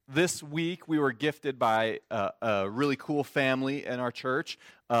This week, we were gifted by a really cool family in our church,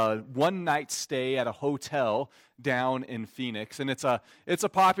 one night stay at a hotel down in Phoenix. And it's a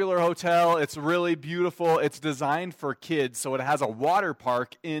popular hotel. It's really beautiful. It's designed for kids, so it has a water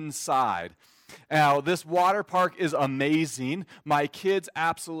park inside. Now, this water park is amazing. My kids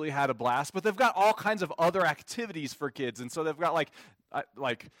absolutely had a blast, but they've got all kinds of other activities for kids. And so they've got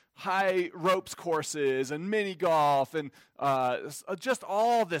like high ropes courses and mini golf and just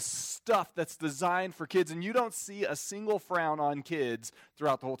all this stuff that's designed for kids. And you don't see a single frown on kids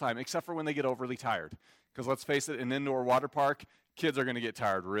throughout the whole time, except for when they get overly tired. Because let's face it, an indoor water park, kids are going to get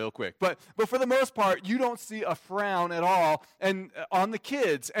tired real quick. But for the most part, you don't see a frown at all and on the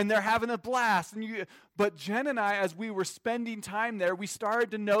kids, and they're having a blast. But Jen and I, as we were spending time there, we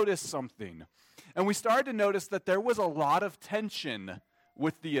started to notice something. And we started to notice that there was a lot of tension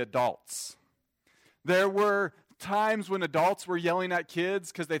with the adults. There were times when adults were yelling at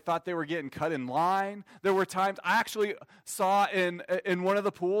kids because they thought they were getting cut in line. There were times, I actually saw in one of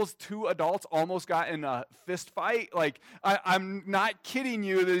the pools, 2 adults almost got in a fist fight. Like, I'm not kidding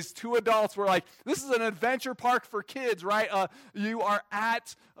you. These 2 adults were like, this is an adventure park for kids, right? You are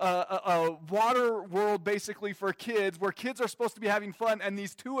at a water world basically for kids where kids are supposed to be having fun, and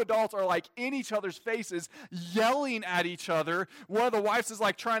these 2 adults are like in each other's faces, yelling at each other. One of the wives is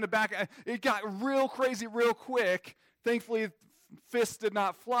like trying to back. It got real crazy real quick. Thankfully, fists did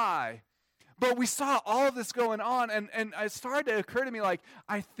not fly. But we saw all of this going on, and it started to occur to me, like,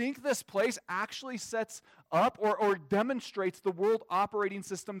 I think this place actually sets up or demonstrates the world operating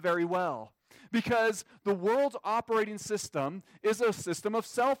system very well. Because the world's operating system is a system of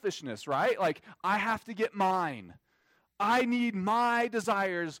selfishness, right? Like, I have to get mine. I need my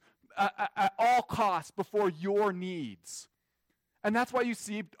desires at all costs before your needs. And that's why you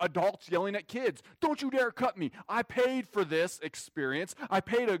see adults yelling at kids, don't you dare cut me. I paid for this experience. I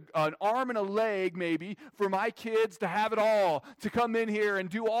paid an arm and a leg maybe for my kids to have it all, to come in here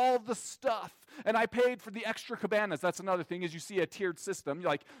and do all the stuff. And I paid for the extra cabanas. That's another thing, is you see a tiered system.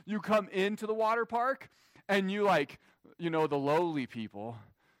 Like, you come into the water park and the lowly people,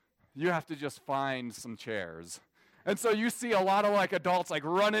 you have to just find some chairs. And so you see a lot of adults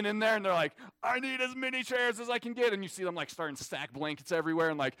running in there, and they're like, I need as many chairs as I can get. And you see them starting to stack blankets everywhere,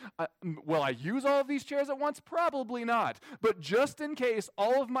 and will I use all of these chairs at once? Probably not. But just in case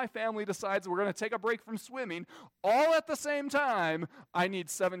all of my family decides we're going to take a break from swimming, all at the same time, I need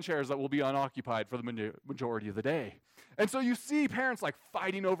 7 chairs that will be unoccupied for the majority of the day. And so you see parents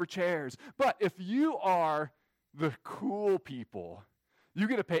fighting over chairs. But if you are the cool people, you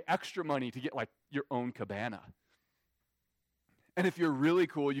get to pay extra money to get your own cabana. And if you're really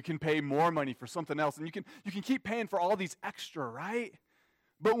cool, you can pay more money for something else, and you can keep paying for all these extra, right?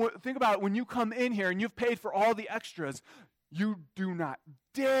 But think about it, when you come in here and you've paid for all the extras, you do not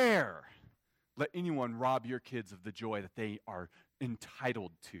dare let anyone rob your kids of the joy that they are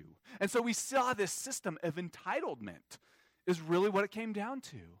entitled to. And so we saw this system of entitlement is really what it came down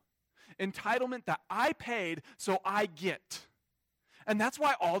to. Entitlement that I paid, so I get. And that's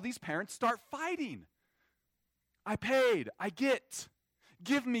why all these parents start fighting. I paid, I get.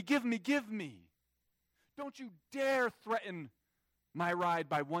 Give me, give me, give me. Don't you dare threaten my ride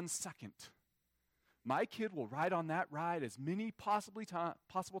by 1 second. My kid will ride on that ride as many possible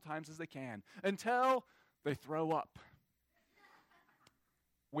times as they can until they throw up,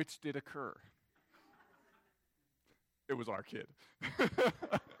 which did occur. It was our kid.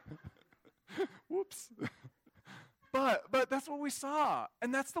 Whoops. But that's what we saw.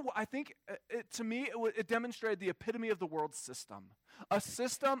 And that's I think, to me, it demonstrated the epitome of the world system. A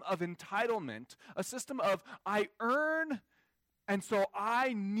system of entitlement, a system of I earn, and so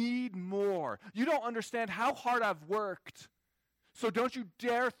I need more. You don't understand how hard I've worked, so don't you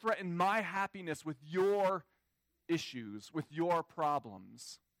dare threaten my happiness with your issues, with your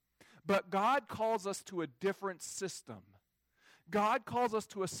problems. But God calls us to a different system. God calls us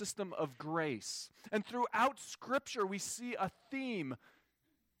to a system of grace. And throughout Scripture, we see a theme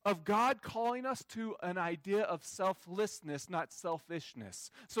of God calling us to an idea of selflessness, not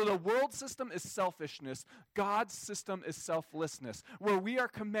selfishness. So the world system is selfishness. God's system is selflessness, where we are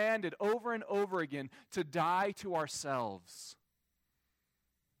commanded over and over again to die to ourselves,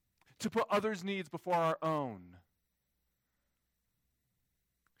 to put others' needs before our own,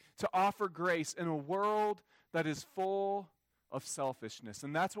 to offer grace in a world that is full of selfishness.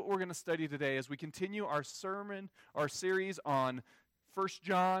 And that's what we're going to study today as we continue our series on 1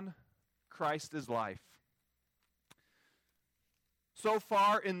 John, Christ is life. So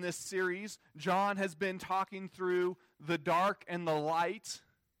far in this series, John has been talking through the dark and the light.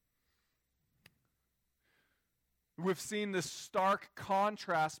 We've seen this stark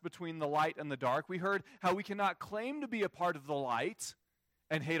contrast between the light and the dark. We heard how we cannot claim to be a part of the light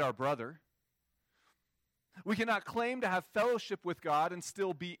and hate our brother. We cannot claim to have fellowship with God and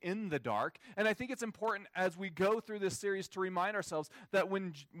still be in the dark. And I think it's important as we go through this series to remind ourselves that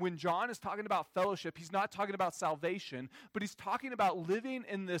when John is talking about fellowship, he's not talking about salvation, but he's talking about living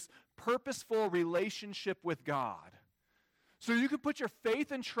in this purposeful relationship with God. So you can put your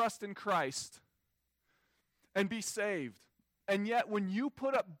faith and trust in Christ and be saved. And yet when you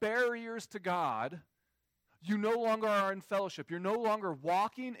put up barriers to God, you no longer are in fellowship. You're no longer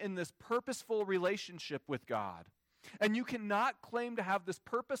walking in this purposeful relationship with God. And you cannot claim to have this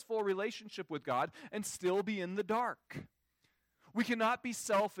purposeful relationship with God and still be in the dark. We cannot be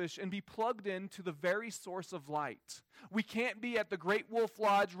selfish and be plugged into the very source of light. We can't be at the Great Wolf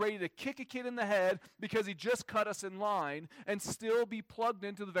Lodge ready to kick a kid in the head because he just cut us in line and still be plugged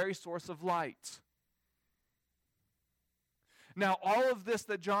into the very source of light. Now, all of this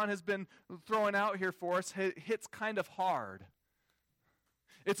that John has been throwing out here for us hits kind of hard.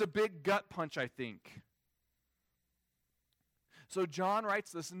 It's a big gut punch, I think. So John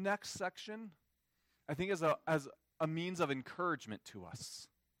writes this next section, I think, as a means of encouragement to us.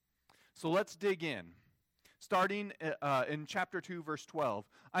 So let's dig in. Starting in chapter 2, verse 12.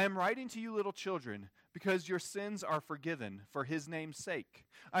 I am writing to you, little children, because your sins are forgiven for his name's sake.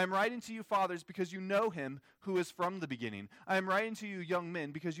 I am writing to you, fathers, because you know him who is from the beginning. I am writing to you, young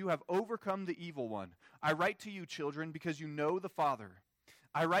men, because you have overcome the evil one. I write to you, children, because you know the Father.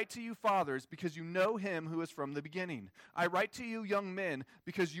 I write to you, fathers, because you know him who is from the beginning. I write to you, young men,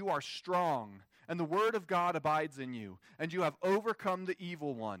 because you are strong, and the word of God abides in you, and you have overcome the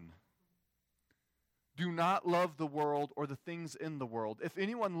evil one. Do not love the world or the things in the world. If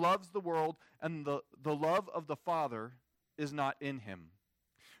anyone loves the world, and the love of the Father is not in him.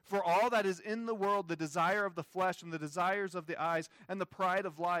 For all that is in the world, the desire of the flesh and the desires of the eyes and the pride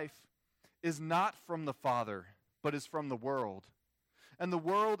of life, is not from the Father, but is from the world. And the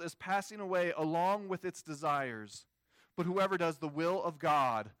world is passing away along with its desires. But whoever does the will of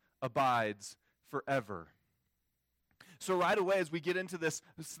God abides forever. So right away, as we get into this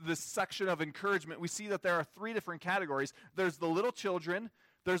section of encouragement, we see that there are three different categories. There's the little children,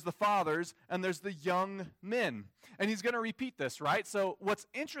 there's the fathers, and there's the young men. And he's going to repeat this, right? So what's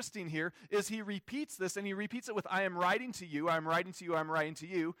interesting here is he repeats this, and he repeats it with, I am writing to you, I am writing to you, I am writing to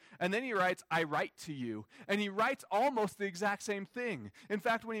you. And then he writes, I write to you. And he writes almost the exact same thing. In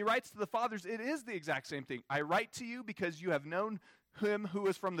fact, when he writes to the fathers, it is the exact same thing. I write to you because you have known him who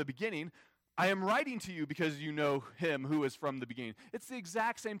is from the beginning. I am writing to you because you know him who is from the beginning. It's the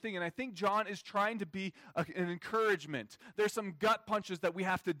exact same thing, and I think John is trying to be an encouragement. There's some gut punches that we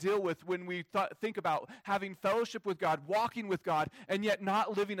have to deal with when we think about having fellowship with God, walking with God, and yet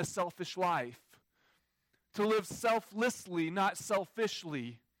not living a selfish life. To live selflessly, not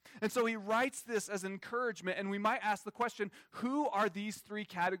selfishly. And so he writes this as encouragement, and we might ask the question, who are these three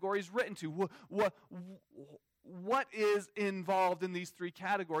categories written to? What is involved in these three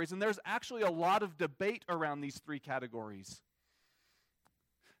categories? And there's actually a lot of debate around these three categories.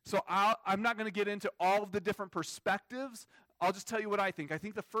 So I'm not going to get into all of the different perspectives. I'll just tell you what I think. I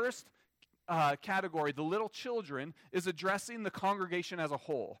think the first category, the little children, is addressing the congregation as a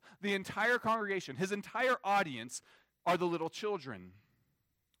whole. The entire congregation, his entire audience, are the little children.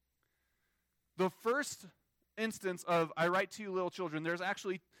 The first instance of I write to you, little children,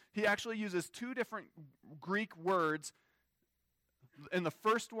 he actually uses two different Greek words, and the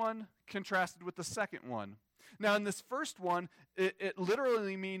first one contrasted with the second one. Now, in this first one, it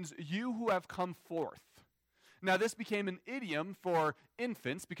literally means you who have come forth. Now, this became an idiom for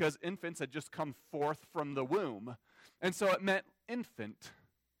infants because infants had just come forth from the womb. And so it meant infant.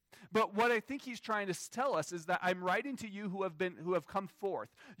 But what I think he's trying to tell us is that I'm writing to you who have come forth,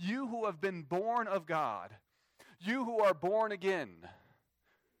 you who have been born of God, you who are born again.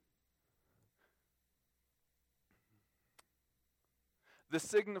 This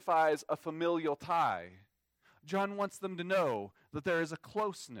signifies a familial tie. John wants them to know that there is a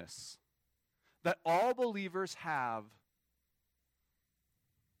closeness that all believers have,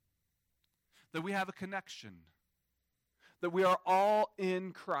 that we have a connection, that we are all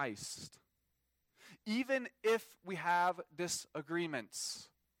in Christ, even if we have disagreements,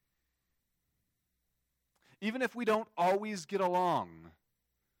 even if we don't always get along,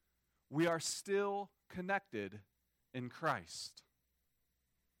 we are still connected in Christ.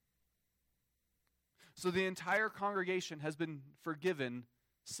 So the entire congregation has been forgiven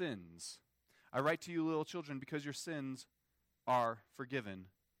sins. I write to you, little children, because your sins are forgiven.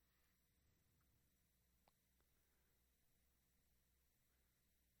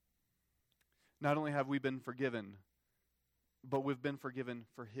 Not only have we been forgiven, but we've been forgiven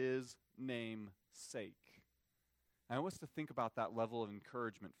for his name's sake. And I want us to think about that level of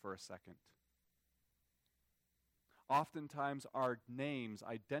encouragement for a second. Oftentimes, our names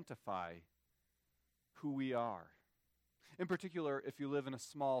identify who we are. In particular, if you live in a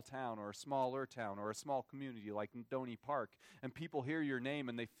small town or a smaller town or a small community like Donny Park, and people hear your name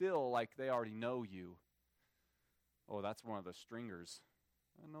and they feel like they already know you. Oh, that's one of the Stringers.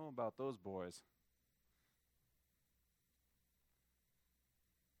 I know about those boys.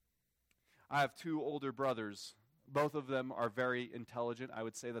 I have two older brothers. Both of them are very intelligent. I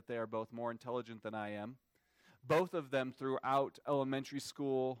would say that they are both more intelligent than I am. Both of them throughout elementary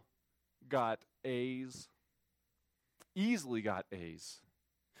school got A's. Easily got A's.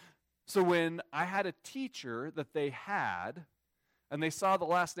 So when I had a teacher that they had, and they saw the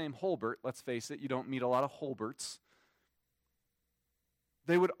last name Holbert, let's face it, you don't meet a lot of Holberts,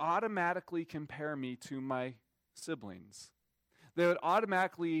 they would automatically compare me to my siblings. They would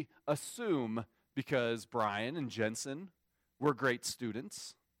automatically assume, because Brian and Jensen were great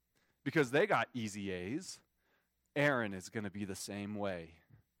students, because they got easy A's, Aaron is going to be the same way.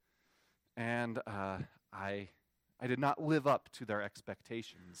 And I did not live up to their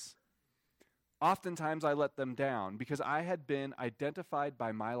expectations. Oftentimes I let them down because I had been identified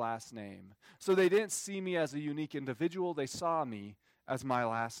by my last name. So they didn't see me as a unique individual, they saw me as my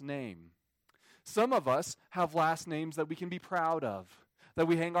last name. Some of us have last names that we can be proud of, that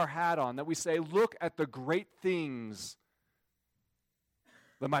we hang our hat on, that we say, look at the great things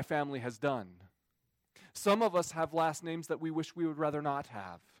that my family has done. Some of us have last names that we wish we would rather not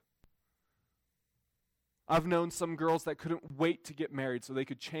have. I've known some girls that couldn't wait to get married so they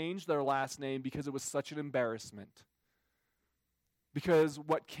could change their last name because it was such an embarrassment. Because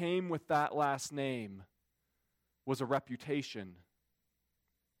what came with that last name was a reputation.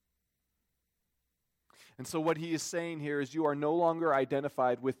 And so what he is saying here is you are no longer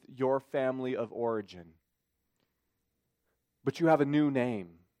identified with your family of origin, but you have a new name.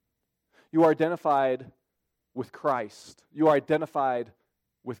 You are identified with Christ. You are identified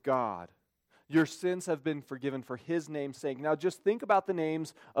with God. Your sins have been forgiven for his name's sake. Now just think about the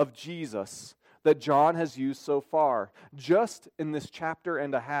names of Jesus that John has used so far, just in this chapter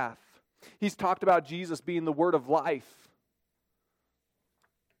and a half. He's talked about Jesus being the word of life.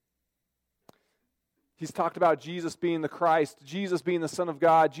 He's talked about Jesus being the Christ, Jesus being the Son of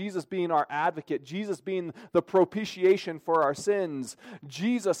God, Jesus being our advocate, Jesus being the propitiation for our sins,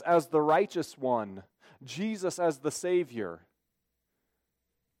 Jesus as the righteous one, Jesus as the Savior.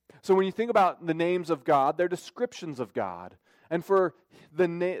 So when you think about the names of God, they're descriptions of God. And for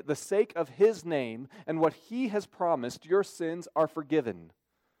the sake of his name and what he has promised, your sins are forgiven.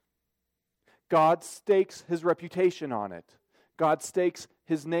 God stakes his reputation on it. God stakes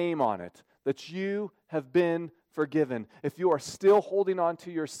his name on it, that you have been forgiven. If you are still holding on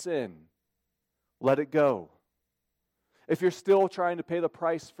to your sin, let it go. If you're still trying to pay the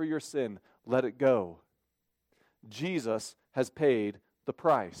price for your sin, let it go. Jesus has paid the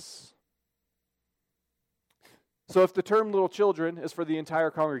price. So if the term little children is for the entire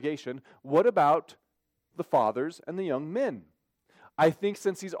congregation, what about the fathers and the young men? I think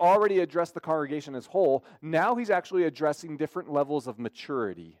since he's already addressed the congregation as whole, now he's actually addressing different levels of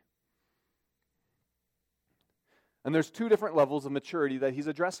maturity. And there's two different levels of maturity that he's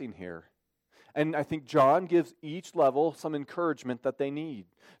addressing here. And I think John gives each level some encouragement that they need.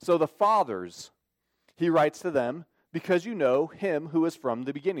 So the fathers, he writes to them, because you know him who is from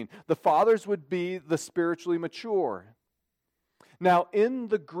the beginning. The fathers would be the spiritually mature. Now, in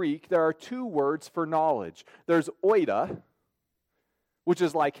the Greek, there are two words for knowledge. There's oida, which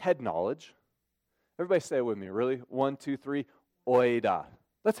is like head knowledge. Everybody say it with me, really? 1, 2, 3, oida.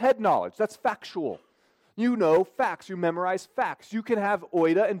 That's head knowledge. That's factual. You know facts. You memorize facts. You can have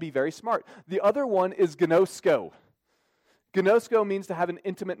oida and be very smart. The other one is gnosko. Gnosko means to have an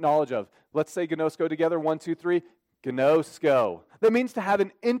intimate knowledge of. Let's say gnosko together. 1, 2, 3. Gnosko. That means to have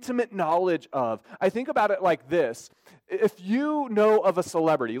an intimate knowledge of. I think about it like this. If you know of a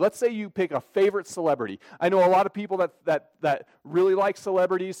celebrity, let's say you pick a favorite celebrity. I know a lot of people that really like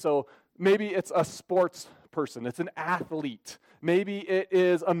celebrities, so maybe it's a sports person, it's an athlete. Maybe it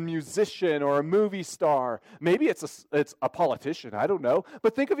is a musician or a movie star. Maybe it's a politician, I don't know.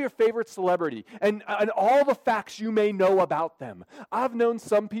 But think of your favorite celebrity and all the facts you may know about them. I've known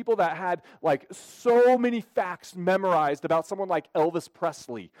some people that had like so many facts memorized about someone like Elvis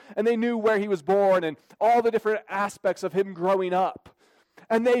Presley. And they knew where he was born and all the different aspects of him growing up.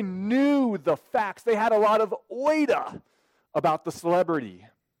 And they knew the facts. They had a lot of oida about the celebrity.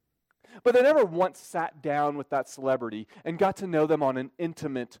 But they never once sat down with that celebrity and got to know them on an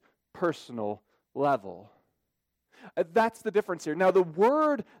intimate, personal level. That's the difference here. Now, the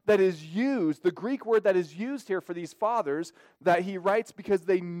word that is used, the Greek word that is used here for these fathers that he writes because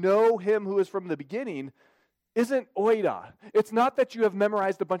they know him who is from the beginning, isn't oida. It's not that you have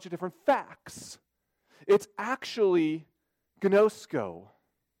memorized a bunch of different facts. It's actually gnosko.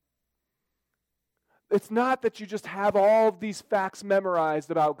 It's not that you just have all of these facts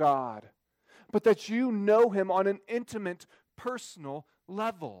memorized about God, but that you know him on an intimate, personal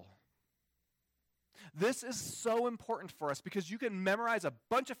level. This is so important for us because you can memorize a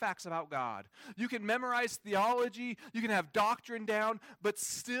bunch of facts about God. You can memorize theology, you can have doctrine down, but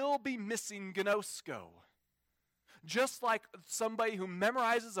still be missing gnosko. Just like somebody who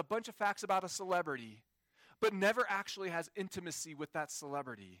memorizes a bunch of facts about a celebrity, but never actually has intimacy with that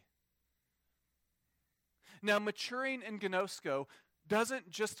celebrity. Now, maturing in gnosko doesn't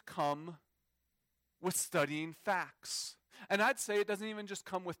just come with studying facts. And I'd say it doesn't even just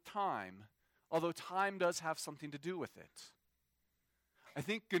come with time, although time does have something to do with it. I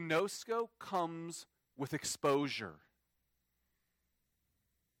think gnosko comes with exposure.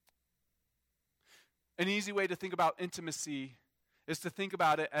 An easy way to think about intimacy is to think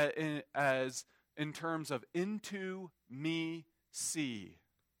about it as in terms of into me see.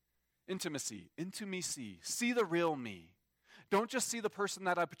 Intimacy, into me see. See the real me. Don't just see the person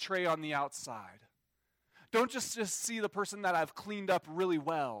that I portray on the outside. Don't just see the person that I've cleaned up really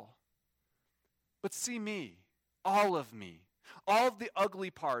well. But see me, all of me, all of the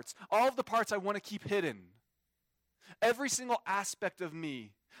ugly parts, all of the parts I want to keep hidden. Every single aspect of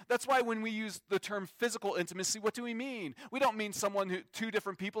me. That's why when we use the term physical intimacy, what do we mean? We don't mean two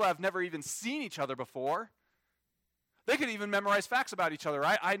different people have never even seen each other before. They could even memorize facts about each other,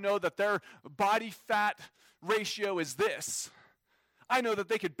 right? I know that their body fat ratio is this. I know that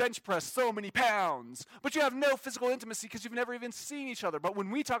they could bench press so many pounds. But you have no physical intimacy because you've never even seen each other. But when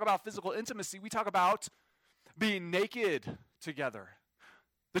we talk about physical intimacy, we talk about being naked together,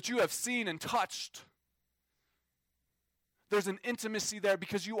 that you have seen and touched. There's an intimacy there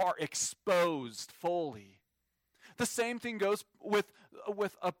because you are exposed fully. The same thing goes with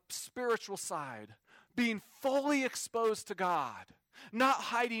a spiritual side. Being fully exposed to God, not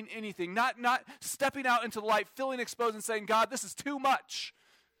hiding anything, not stepping out into the light, feeling exposed and saying, God, this is too much.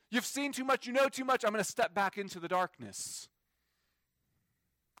 You've seen too much, you know too much, I'm going to step back into the darkness.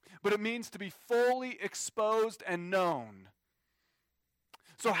 But it means to be fully exposed and known.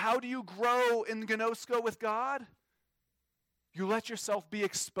 So how do you grow in gnosko with God? You let yourself be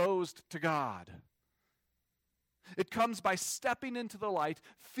exposed to God. It comes by stepping into the light,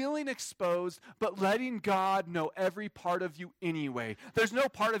 feeling exposed, but letting God know every part of you anyway. There's no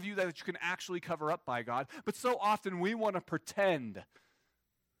part of you that you can actually cover up by God, but so often we want to pretend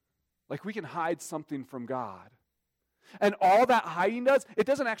like we can hide something from God. And all that hiding does, it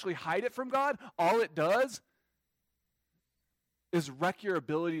doesn't actually hide it from God. All it does is wreck your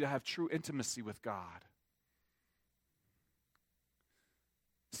ability to have true intimacy with God.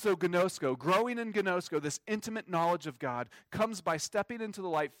 So gnosko, growing in gnosko, this intimate knowledge of God, comes by stepping into the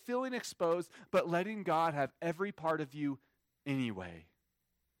light, feeling exposed, but letting God have every part of you anyway.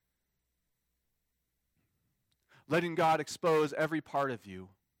 Letting God expose every part of you.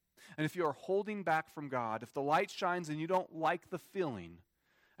 And if you are holding back from God, if the light shines and you don't like the feeling,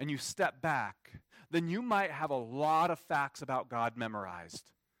 and you step back, then you might have a lot of facts about God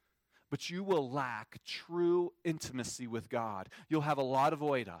memorized. But you will lack true intimacy with God. You'll have a lot of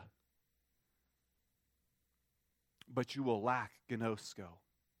oida, but you will lack gnosko.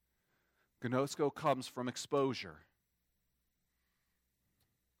 Gnosko comes from exposure.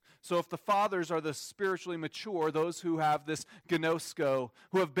 So if the fathers are the spiritually mature, those who have this gnosko,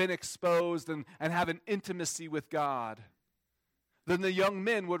 who have been exposed and have an intimacy with God, then the young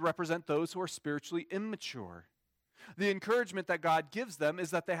men would represent those who are spiritually immature. The encouragement that God gives them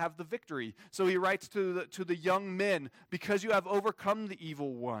is that they have the victory. So he writes to the young men, because you have overcome the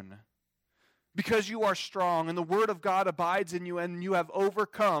evil one, because you are strong, and the word of God abides in you, and you have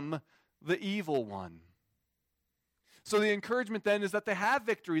overcome the evil one. So the encouragement then is that they have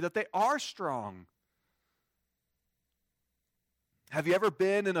victory, that they are strong. Have you ever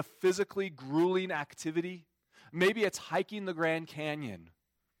been in a physically grueling activity? Maybe it's hiking the Grand Canyon,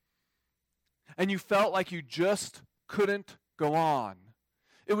 and you felt like you just couldn't go on.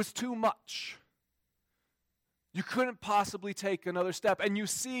 It was too much. You couldn't possibly take another step. And you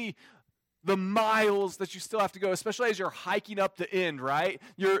see the miles that you still have to go, especially as you're hiking up the end, right?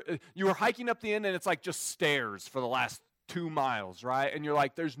 You're hiking up the end and it's like just stairs for the last 2 miles, right? And you're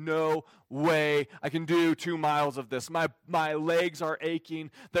like, there's no way I can do 2 miles of this. My legs are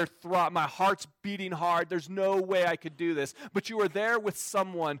aching. My heart's beating hard. There's no way I could do this. But you were there with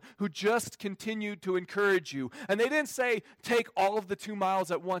someone who just continued to encourage you. And they didn't say, take all of the 2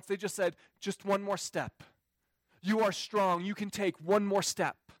 miles at once. They just said, just one more step. You are strong. You can take one more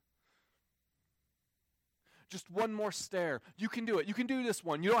step. Just one more stair. You can do it. You can do this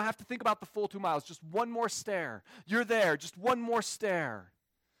one. You don't have to think about the full 2 miles. Just one more stair. You're there. Just one more stair.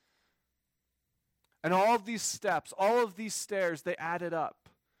 And all of these steps, all of these stairs, they added up.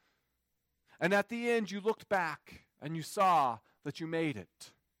 And at the end, you looked back and you saw that you made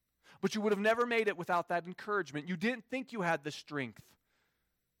it. But you would have never made it without that encouragement. You didn't think you had the strength.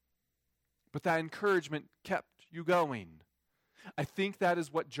 But that encouragement kept you going. I think that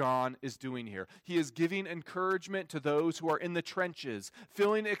is what John is doing here. He is giving encouragement to those who are in the trenches,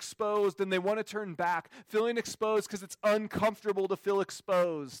 feeling exposed and they want to turn back, feeling exposed because it's uncomfortable to feel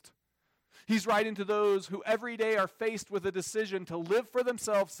exposed. He's writing to those who every day are faced with a decision to live for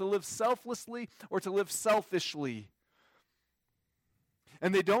themselves, to live selflessly, or to live selfishly.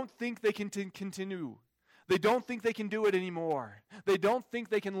 And they don't think they can continue. They don't think they can do it anymore. They don't think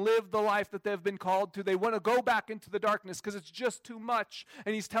they can live the life that they've been called to. They want to go back into the darkness because it's just too much.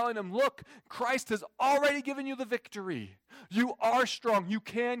 And he's telling them, look, Christ has already given you the victory. You are strong. You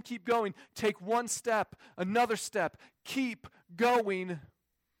can keep going. Take one step, another step. Keep going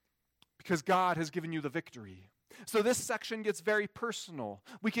because God has given you the victory. So this section gets very personal.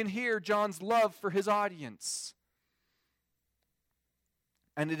 We can hear John's love for his audience.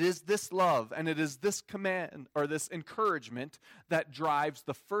 And it is this love, and it is this command, or this encouragement, that drives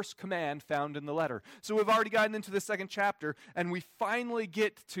the first command found in the letter. So we've already gotten into the second chapter, and we finally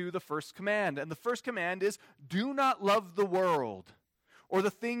get to the first command. And the first command is, do not love the world, or the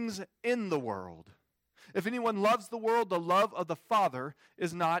things in the world. If anyone loves the world, the love of the Father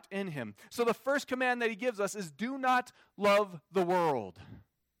is not in him. So the first command that he gives us is, do not love the world.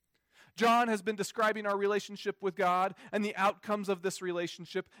 John has been describing our relationship with God and the outcomes of this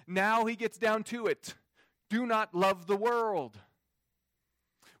relationship. Now he gets down to it. Do not love the world.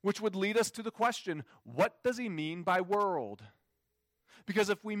 Which would lead us to the question, what does he mean by world? Because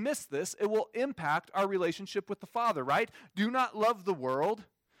if we miss this, it will impact our relationship with the Father, right? Do not love the world.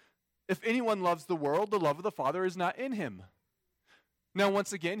 If anyone loves the world, the love of the Father is not in him. Now,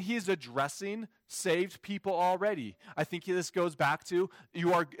 once again, he is addressing saved people already. I think this goes back to,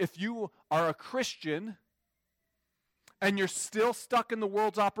 if you are a Christian and you're still stuck in the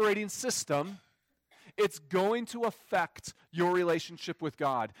world's operating system, it's going to affect your relationship with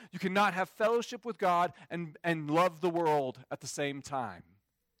God. You cannot have fellowship with God and love the world at the same time.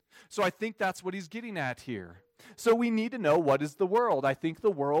 So I think that's what he's getting at here. So we need to know, what is the world? I think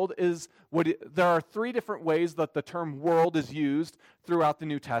the world is there are three different ways that the term world is used throughout the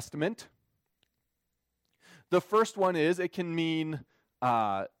New Testament. The first one is it can mean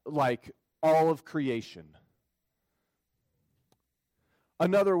like all of creation.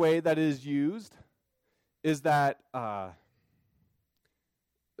 Another way that it is used is that all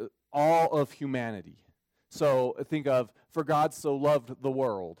of humanity. So think of, for God so loved the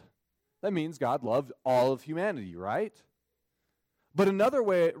world. That means God loved all of humanity, right? But another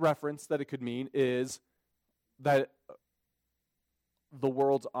reference that it could mean is that the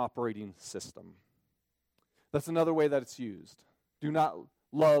world's operating system. That's another way that it's used. Do not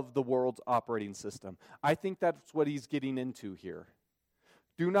love the world's operating system. I think that's what he's getting into here.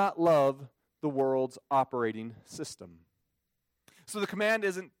 Do not love the world's operating system. So the command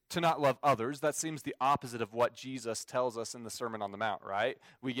isn't to not love others. That seems the opposite of what Jesus tells us in the Sermon on the Mount, right?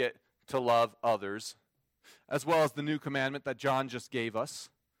 We get to love others, as well as the new commandment that John just gave us,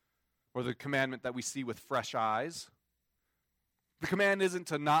 or the commandment that we see with fresh eyes. The command isn't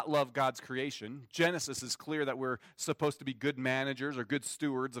to not love God's creation. Genesis is clear that we're supposed to be good managers or good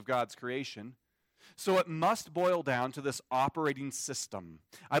stewards of God's creation. So it must boil down to this operating system.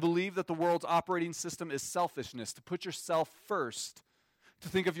 I believe that the world's operating system is selfishness, to put yourself first, to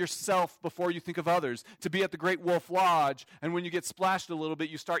think of yourself before you think of others, to be at the Great Wolf Lodge, and when you get splashed a little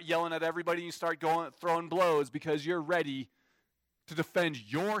bit, you start yelling at everybody, and you start throwing blows because you're ready to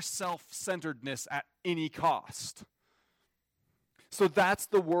defend your self-centeredness at any cost. So that's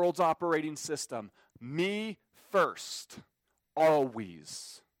the world's operating system. Me first,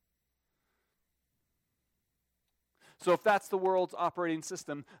 always. So if that's the world's operating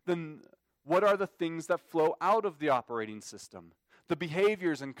system, then what are the things that flow out of the operating system? The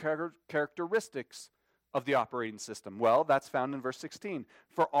behaviors and characteristics of the operating system. Well, that's found in verse 16.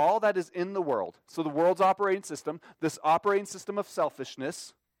 For all that is in the world, so the world's operating system, this operating system of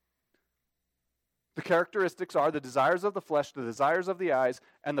selfishness, The characteristics are the desires of the flesh, the desires of the eyes,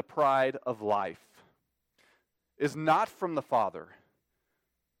 and the pride of life. Is not from the Father,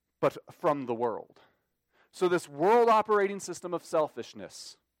 but from the world. So this world operating system of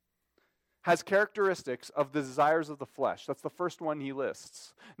selfishness has characteristics of the desires of the flesh. That's the first one he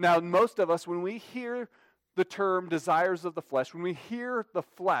lists. Now, most of us, when we hear the term desires of the flesh, when we hear the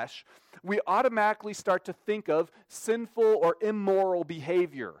flesh, we automatically start to think of sinful or immoral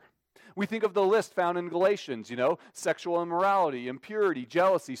behavior. We think of the list found in Galatians, sexual immorality, impurity,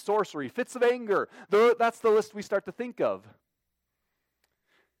 jealousy, sorcery, fits of anger. That's the list we start to think of.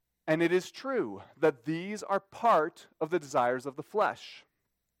 And it is true that these are part of the desires of the flesh.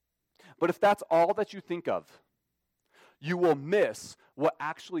 But if that's all that you think of, you will miss what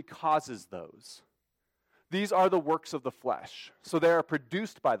actually causes those. These are the works of the flesh. So they are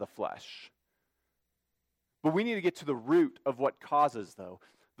produced by the flesh. But we need to get to the root of what causes those.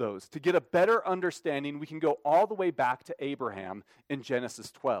 To get a better understanding, we can go all the way back to Abraham in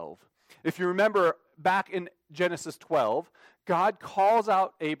Genesis 12. If you remember back in Genesis 12, God calls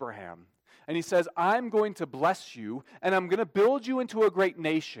out Abraham. And he says, I'm going to bless you, and I'm going to build you into a great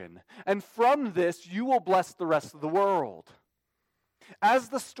nation. And from this, you will bless the rest of the world. As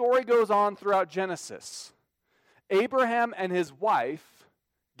the story goes on throughout Genesis, Abraham and his wife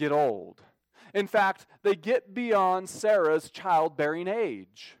get old. In fact, they get beyond Sarah's childbearing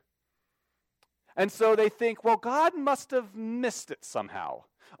age. And so they think, well, God must have missed it somehow.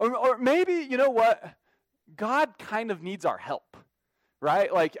 Or maybe, you know what? God kind of needs our help,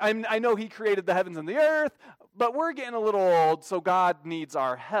 right? Like, I know he created the heavens and the earth, but we're getting a little old, so God needs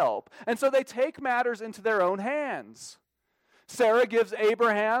our help. And so they take matters into their own hands. Sarah gives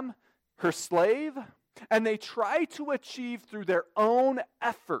Abraham her slave, and they try to achieve through their own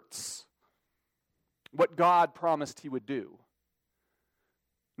efforts what God promised he would do.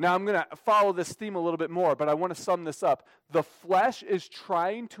 Now, I'm going to follow this theme a little bit more, but I want to sum this up. The flesh is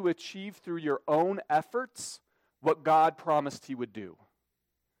trying to achieve through your own efforts what God promised he would do.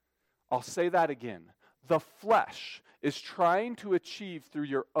 I'll say that again. The flesh is trying to achieve through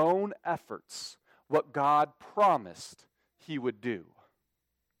your own efforts what God promised he would do.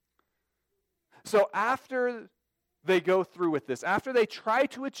 So after they go through with this, after they try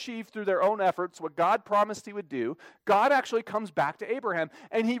to achieve through their own efforts what God promised he would do, God actually comes back to Abraham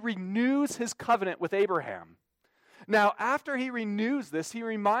and he renews his covenant with Abraham. Now, after he renews this, he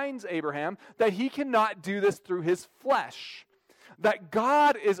reminds Abraham that he cannot do this through his flesh. That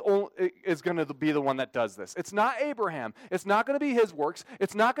God is going to be the one that does this. It's not Abraham. It's not going to be his works.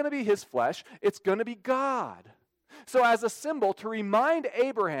 It's not going to be his flesh. It's going to be God. So as a symbol, to remind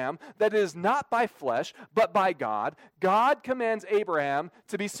Abraham that it is not by flesh, but by God, God commands Abraham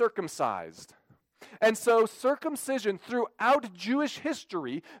to be circumcised. And so circumcision throughout Jewish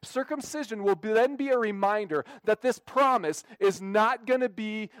history, circumcision will then be a reminder that this promise is not going to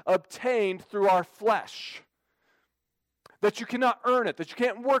be obtained through our flesh. That you cannot earn it, that you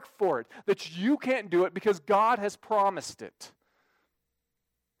can't work for it, that you can't do it because God has promised it.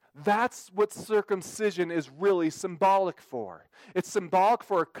 That's what circumcision is really symbolic for. It's symbolic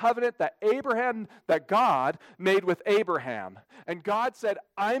for a covenant that God made with Abraham. And God said,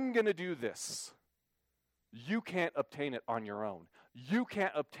 I'm going to do this. You can't obtain it on your own. You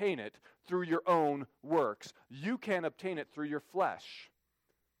can't obtain it through your own works. You can't obtain it through your flesh.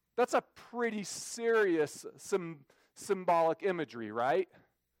 That's a pretty serious symbolic imagery, right?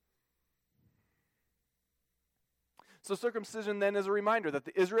 So circumcision then is a reminder that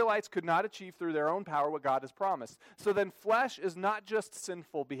the Israelites could not achieve through their own power what God has promised. So then flesh is not just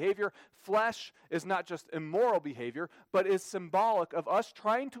sinful behavior. Flesh is not just immoral behavior, but is symbolic of us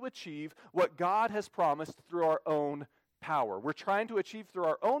trying to achieve what God has promised through our own power. We're trying to achieve through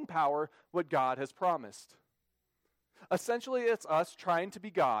our own power what God has promised. Essentially, it's us trying to be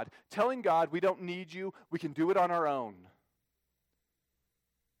God, telling God we don't need you, we can do it on our own.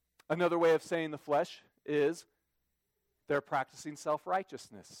 Another way of saying the flesh is they're practicing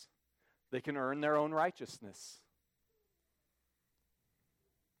self-righteousness. They can earn their own righteousness.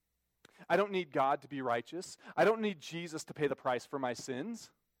 I don't need God to be righteous. I don't need Jesus to pay the price for my sins.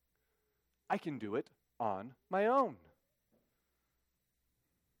 I can do it on my own.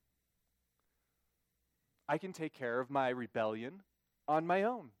 I can take care of my rebellion on my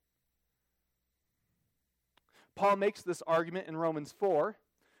own. Paul makes this argument in Romans 4.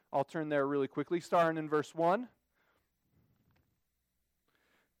 I'll turn there really quickly, starting in verse 1.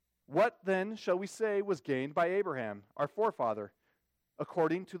 What then shall we say was gained by Abraham, our forefather,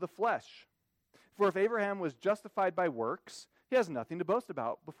 according to the flesh? For if Abraham was justified by works, he has nothing to boast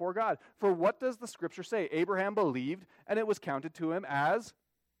about before God. For what does the scripture say? Abraham believed, and it was counted to him as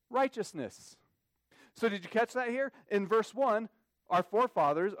righteousness. So did you catch that here? In verse 1, our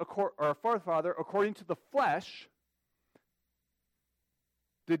forefather, according to the flesh,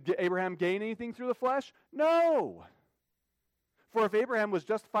 did Abraham gain anything through the flesh? No. For if Abraham was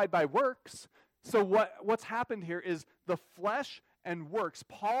justified by works, so what's happened here is the flesh and works,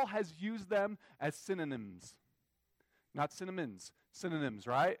 Paul has used them as synonyms. Not synonyms, synonyms,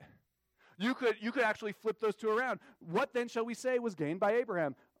 right? You could actually flip those two around. What then shall we say was gained by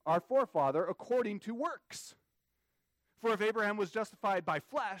Abraham, our forefather, according to works? For if Abraham was justified by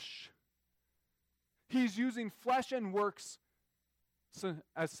flesh, he's using flesh and works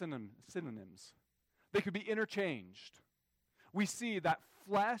as synonyms. They could be interchanged. We see that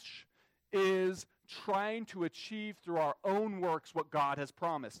flesh is trying to achieve through our own works what God has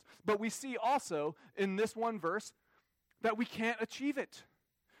promised. But we see also in this one verse that we can't achieve it.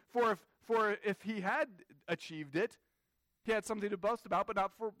 For if he had achieved it, he had something to boast about, but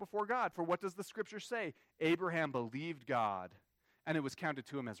not before God. For what does the scripture say? Abraham believed God, and it was counted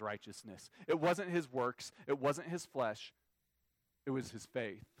to him as righteousness. It wasn't his works. It wasn't his flesh. It was his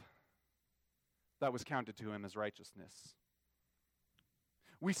faith that was counted to him as righteousness.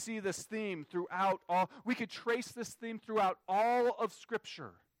 We see this theme throughout we could trace this theme throughout all of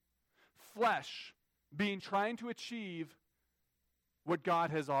Scripture. Flesh trying to achieve what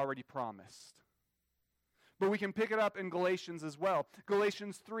God has already promised. But we can pick it up in Galatians as well.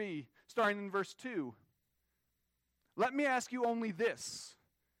 Galatians 3, starting in verse 2. Let me ask you only this.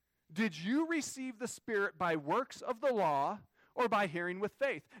 Did you receive the Spirit by works of the law or by hearing with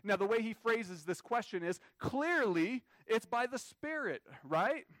faith? Now, the way he phrases this question is, clearly, it's by the Spirit,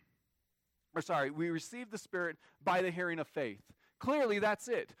 right? We received the Spirit by the hearing of faith. Clearly, that's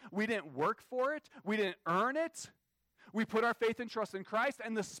it. We didn't work for it. We didn't earn it. We put our faith and trust in Christ,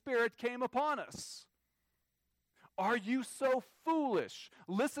 and the Spirit came upon us. Are you so foolish?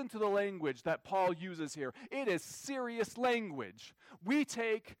 Listen to the language that Paul uses here. It is serious language. We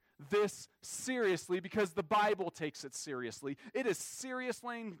take this seriously because the Bible takes it seriously. It is serious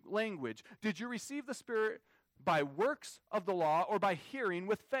language. Did you receive the Spirit by works of the law or by hearing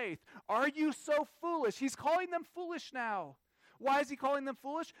with faith? Are you so foolish? He's calling them foolish now. Why is he calling them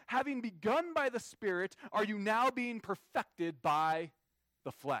foolish? Having begun by the Spirit, are you now being perfected by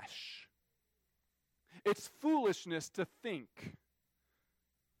the flesh? It's foolishness to think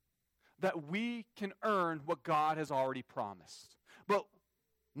that we can earn what God has already promised. But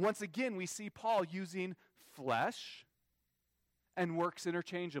once again, we see Paul using flesh and works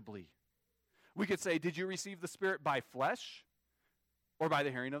interchangeably. We could say, did you receive the Spirit by flesh or by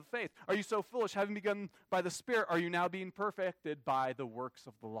the hearing of faith? Are you so foolish? Having begun by the Spirit, are you now being perfected by the works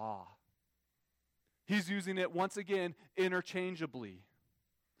of the law? He's using it once again interchangeably.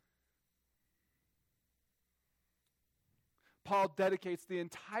 Paul dedicates the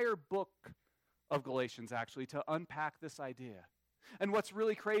entire book of Galatians, actually, to unpack this idea. And what's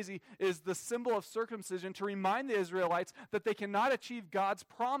really crazy is the symbol of circumcision to remind the Israelites that they cannot achieve God's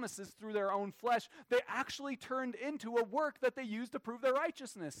promises through their own flesh. They actually turned into a work that they used to prove their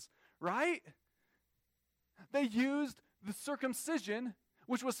righteousness, right? They used the circumcision,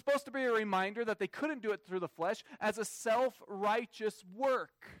 which was supposed to be a reminder that they couldn't do it through the flesh, as a self-righteous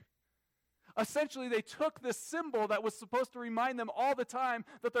work. Essentially, they took this symbol that was supposed to remind them all the time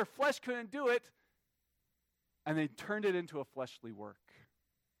that their flesh couldn't do it, and they turned it into a fleshly work.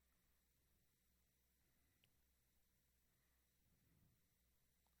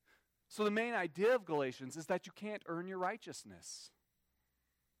 So the main idea of Galatians is that you can't earn your righteousness.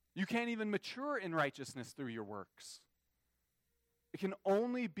 You can't even mature in righteousness through your works. It can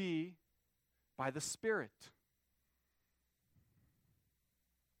only be by the Spirit.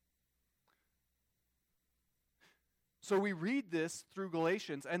 So we read this through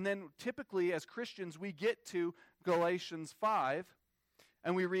Galatians, and then typically as Christians we get to Galatians 5,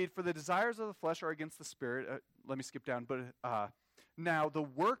 and we read, for the desires of the flesh are against the Spirit. Let me skip down. But now the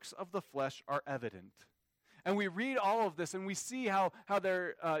works of the flesh are evident. And we read all of this, and we see how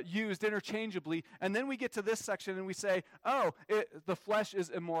they're used interchangeably, and then we get to this section, and we say, the flesh is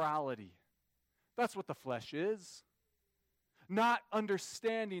immorality. That's what the flesh is. Not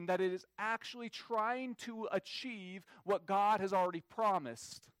understanding that it is actually trying to achieve what God has already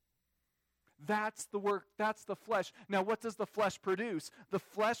promised. That's the work, that's the flesh. Now, what does the flesh produce? The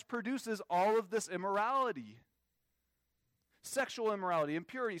flesh produces all of this immorality. Sexual immorality,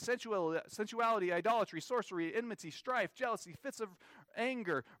 impurity, sensuality, idolatry, sorcery, enmity, strife, jealousy, fits of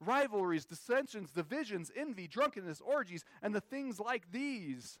anger, rivalries, dissensions, divisions, envy, drunkenness, orgies, and the things like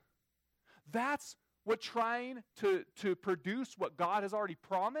these. That's what trying to produce what God has already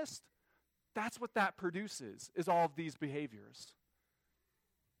promised, that's what that produces, is all of these behaviors.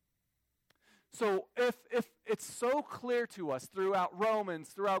 So if it's so clear to us throughout Romans,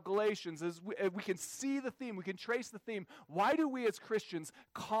 throughout Galatians, as we can see the theme, we can trace the theme, why do we as Christians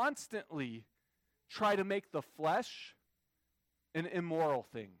constantly try to make the flesh an immoral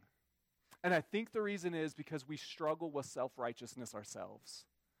thing? And I think the reason is because we struggle with self-righteousness ourselves.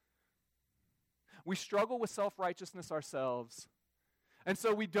 We struggle with self-righteousness ourselves. And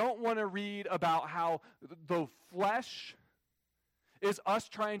so we don't want to read about how the flesh is us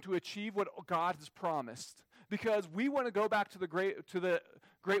trying to achieve what God has promised. Because we want to go back to the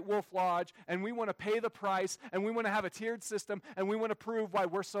Great Wolf Lodge, and we want to pay the price, and we want to have a tiered system, and we want to prove why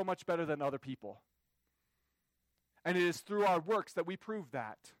we're so much better than other people. And it is through our works that we prove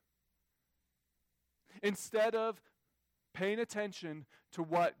that. Instead of paying attention to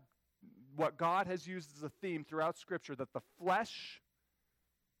what God has used as a theme throughout Scripture, that the flesh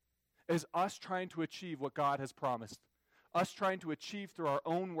is us trying to achieve what God has promised. Us trying to achieve through our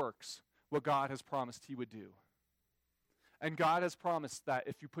own works what God has promised He would do. And God has promised that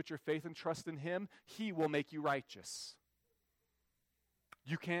if you put your faith and trust in Him, He will make you righteous.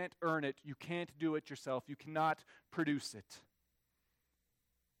 You can't earn it. You can't do it yourself. You cannot produce it.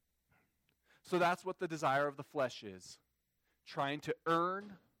 So that's what the desire of the flesh is. Trying to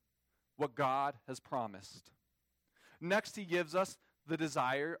earn what God has promised. Next, He gives us the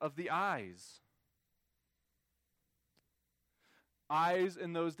desire of the eyes. Eyes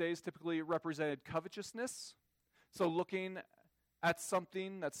in those days typically represented covetousness. So looking at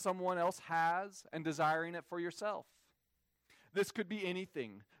something that someone else has and desiring it for yourself. This could be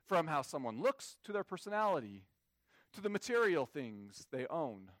anything from how someone looks to their personality, to the material things they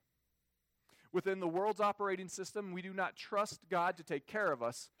own. Within the world's operating system, we do not trust God to take care of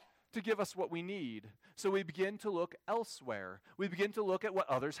us, to give us what we need. So we begin to look elsewhere. We begin to look at what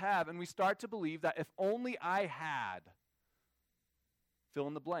others have, and we start to believe that if only I had, fill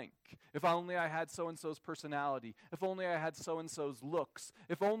in the blank. If only I had so-and-so's personality. If only I had so-and-so's looks.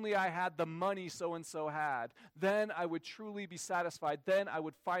 If only I had the money so-and-so had. Then I would truly be satisfied. Then I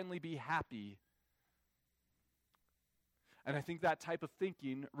would finally be happy. And I think that type of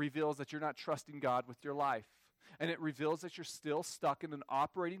thinking reveals that you're not trusting God with your life. And it reveals that you're still stuck in an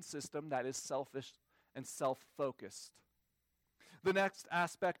operating system that is selfish and self-focused. The next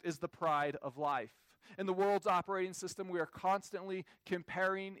aspect is the pride of life. In the world's operating system, we are constantly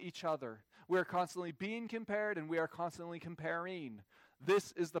comparing each other. We are constantly being compared, and we are constantly comparing.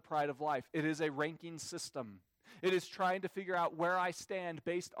 This is the pride of life. It is a ranking system. It is trying to figure out where I stand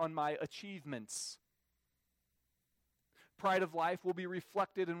based on my achievements. Pride of life will be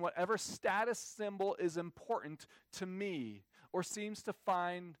reflected in whatever status symbol is important to me or seems to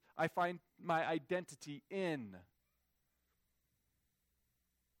find my identity in.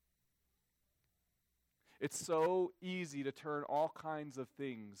 It's so easy to turn all kinds of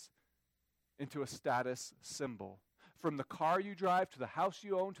things into a status symbol. From the car you drive, to the house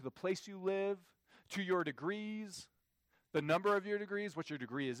you own, to the place you live, to your degrees, the number of your degrees, what your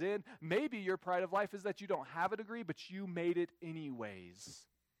degree is in. Maybe your pride of life is that you don't have a degree, but you made it anyways.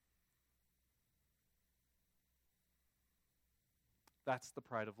 That's the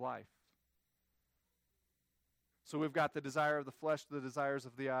pride of life. So we've got the desire of the flesh, the desires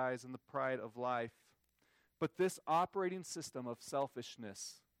of the eyes, and the pride of life. But this operating system of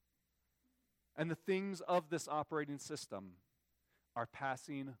selfishness and the things of this operating system are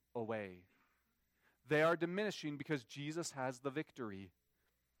passing away. They are diminishing because Jesus has the victory.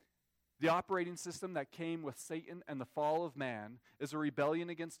 The operating system that came with Satan and the fall of man is a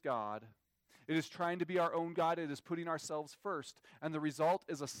rebellion against God. It is trying to be our own God. It is putting ourselves first. And the result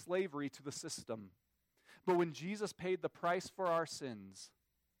is a slavery to the system. But when Jesus paid the price for our sins,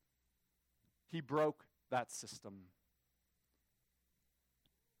 He broke that system.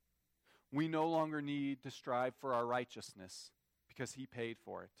 We no longer need to strive for our righteousness because He paid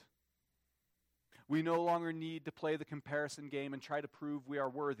for it. We no longer need to play the comparison game and try to prove we are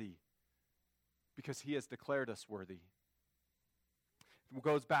worthy because He has declared us worthy. It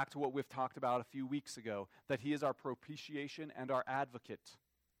goes back to what we've talked about a few weeks ago, that He is our propitiation and our advocate.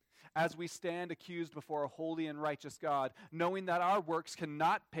 As we stand accused before a holy and righteous God, knowing that our works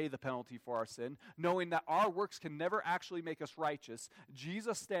cannot pay the penalty for our sin, knowing that our works can never actually make us righteous,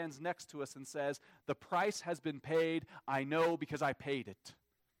 Jesus stands next to us and says, the price has been paid. I know because I paid it.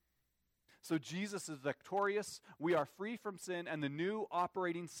 So Jesus is victorious. We are free from sin, and the new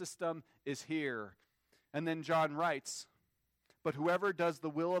operating system is here. And then John writes, but whoever does the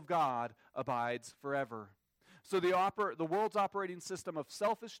will of God abides forever. So the world's operating system of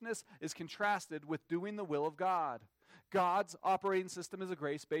selfishness is contrasted with doing the will of God. God's operating system is a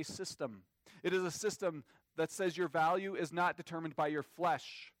grace-based system. It is a system that says your value is not determined by your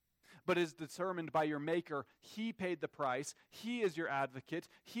flesh, but is determined by your Maker. He paid the price. He is your advocate.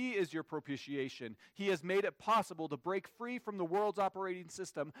 He is your propitiation. He has made it possible to break free from the world's operating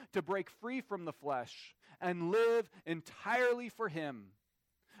system, to break free from the flesh, and live entirely for Him,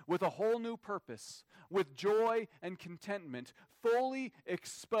 with a whole new purpose, with joy and contentment, fully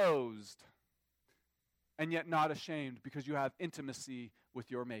exposed, and yet not ashamed, because you have intimacy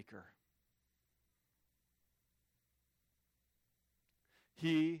with your Maker.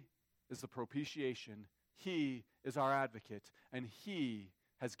 He is the propitiation. He is our advocate, and He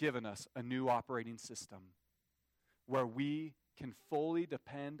has given us a new operating system where we can fully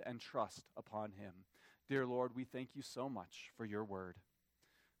depend and trust upon Him. Dear Lord, we thank you so much for your word.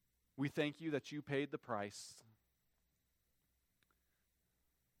 We thank you that you paid the price.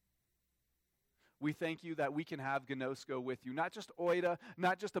 We thank you that we can have gnosko with you, not just oida,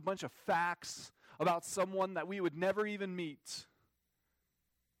 not just a bunch of facts about someone that we would never even meet.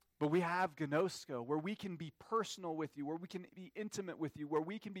 But we have gnosko, where we can be personal with you, where we can be intimate with you, where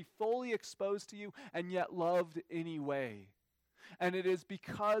we can be fully exposed to you and yet loved anyway. And it is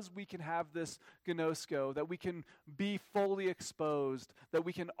because we can have this gnosko, that we can be fully exposed, that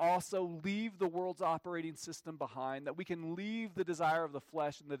we can also leave the world's operating system behind, that we can leave the desire of the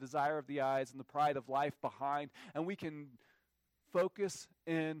flesh and the desire of the eyes and the pride of life behind, and we can focus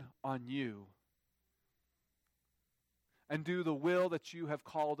in on you and do the will that you have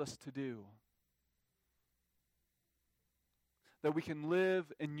called us to do. That we can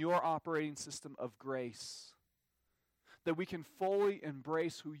live in your operating system of grace. That we can fully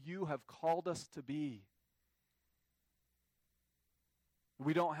embrace who you have called us to be.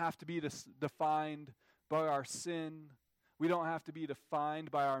 We don't have to be defined by our sin. We don't have to be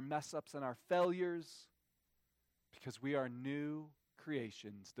defined by our mess-ups and our failures, because we are new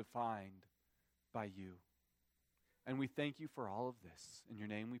creations defined by you. And we thank you for all of this. In your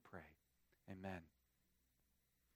name we pray. Amen.